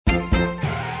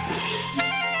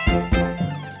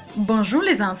Bonjour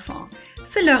les enfants,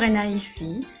 c'est Lorena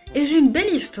ici et j'ai une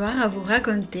belle histoire à vous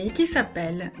raconter qui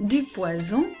s'appelle « Du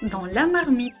poison dans la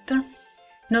marmite ».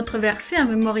 Notre verset à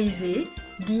mémoriser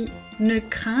dit « Ne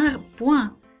crains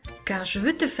point, car je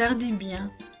veux te faire du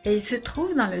bien » et il se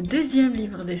trouve dans le 2e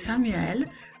livre de Samuel,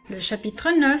 le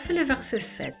chapitre 9 et le verset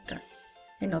 7.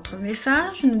 Et notre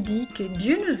message nous dit que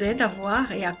Dieu nous aide à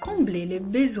voir et à combler les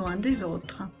besoins des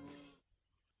autres.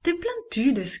 Te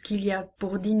plains-tu de ce qu'il y a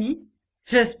pour dîner?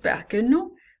 J'espère que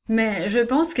non, mais je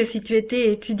pense que si tu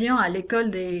étais étudiant à l'école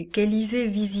qu'Élisée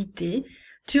visitait,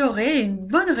 tu aurais une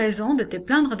bonne raison de te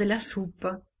plaindre de la soupe.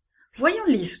 Voyons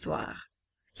l'histoire.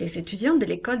 Les étudiants de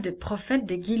l'école des prophètes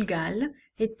de Gilgal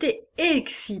étaient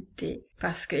excités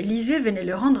parce qu'Élisée venait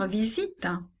leur rendre visite.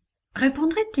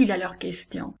 Répondrait-il à leurs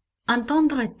questions?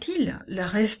 Entendrait-il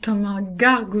leur estomac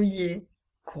gargouiller?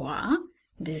 Quoi?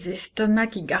 Des estomacs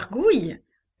qui gargouillent?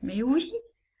 Mais oui!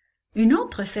 Une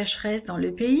autre sécheresse dans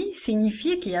le pays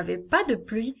signifiait qu'il n'y avait pas de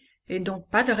pluie et donc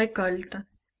pas de récolte.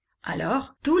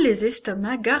 Alors, tous les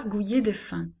estomacs gargouillaient de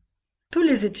faim. Tous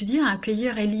les étudiants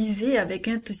accueillirent Élisée avec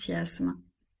enthousiasme.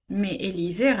 Mais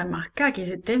Élisée remarqua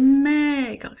qu'ils étaient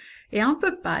maigres et un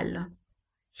peu pâles.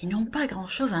 « Ils n'ont pas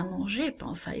grand-chose à manger, »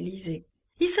 pensa Élisée.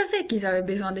 Il savait qu'ils avaient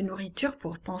besoin de nourriture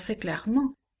pour penser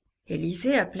clairement.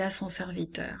 Élisée appela son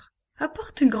serviteur.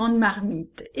 Apporte une grande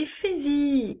marmite et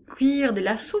fais-y cuire de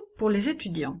la soupe pour les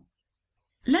étudiants.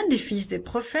 L'un des fils des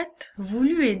prophètes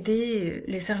voulut aider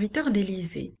les serviteurs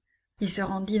d'Élisée. Il se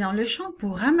rendit dans le champ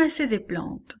pour ramasser des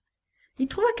plantes. Il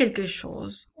trouva quelque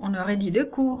chose, on aurait dit des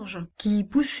courges, qui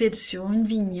poussaient sur une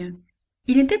vigne.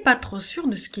 Il n'était pas trop sûr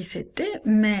de ce qui c'était,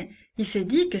 mais il s'est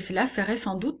dit que cela ferait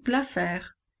sans doute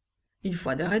l'affaire. Une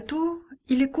fois de retour,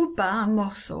 il les coupa en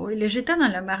morceaux et les jeta dans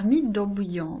la marmite d'eau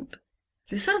bouillante.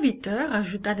 Le serviteur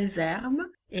ajouta des herbes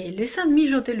et laissa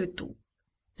mijoter le tout.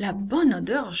 La bonne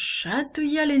odeur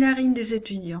chatouilla les narines des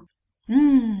étudiants.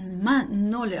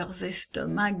 Maintenant leurs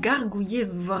estomacs gargouillaient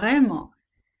vraiment.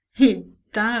 Ils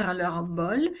tinrent leur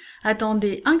bol,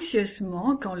 attendaient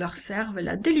anxieusement qu'on leur serve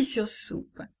la délicieuse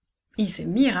soupe. Ils se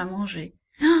mirent à manger.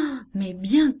 Mais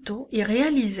bientôt ils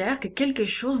réalisèrent que quelque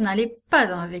chose n'allait pas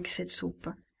avec cette soupe.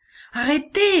 «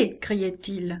 Arrêtez !»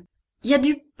 criait-il. « Il y a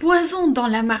du poison dans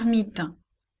la marmite !»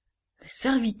 Le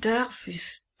serviteur fut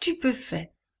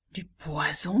stupéfait. Du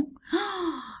poison?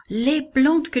 Les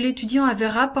plantes que l'étudiant avait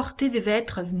rapportées devaient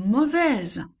être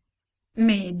mauvaises.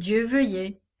 Mais Dieu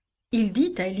veillait. Il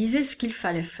dit à Élisée ce qu'il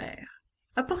fallait faire.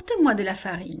 « Apportez-moi de la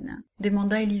farine »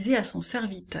 demanda Élisée à son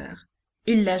serviteur.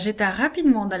 Il la jeta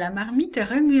rapidement dans la marmite et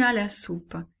remua la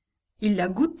soupe. Il la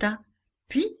goûta,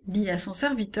 puis dit à son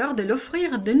serviteur de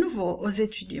l'offrir de nouveau aux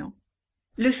étudiants.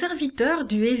 Le serviteur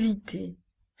dut hésiter.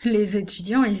 Les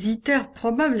étudiants hésitèrent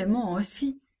probablement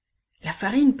aussi. La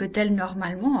farine peut-elle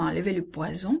normalement enlever le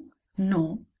poison?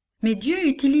 Non. Mais Dieu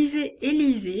utilisait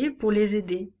Élisée pour les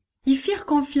aider. Ils firent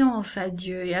confiance à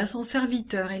Dieu et à son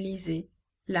serviteur Élisée.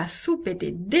 La soupe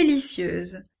était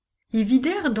délicieuse. Ils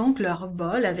vidèrent donc leur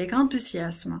bol avec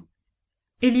enthousiasme.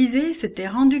 Élisée s'était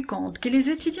rendu compte que les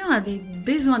étudiants avaient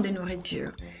besoin de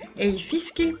nourriture et il fit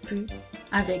ce qu'il put.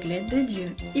 Avec l'aide de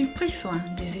Dieu, il prit soin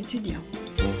des étudiants.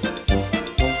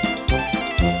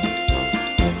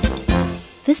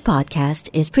 This podcast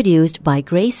is produced by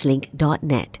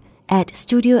gracelink.net at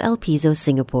Studio El Piso,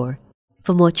 Singapore.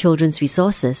 For more children's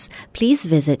resources, please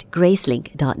visit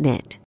gracelink.net.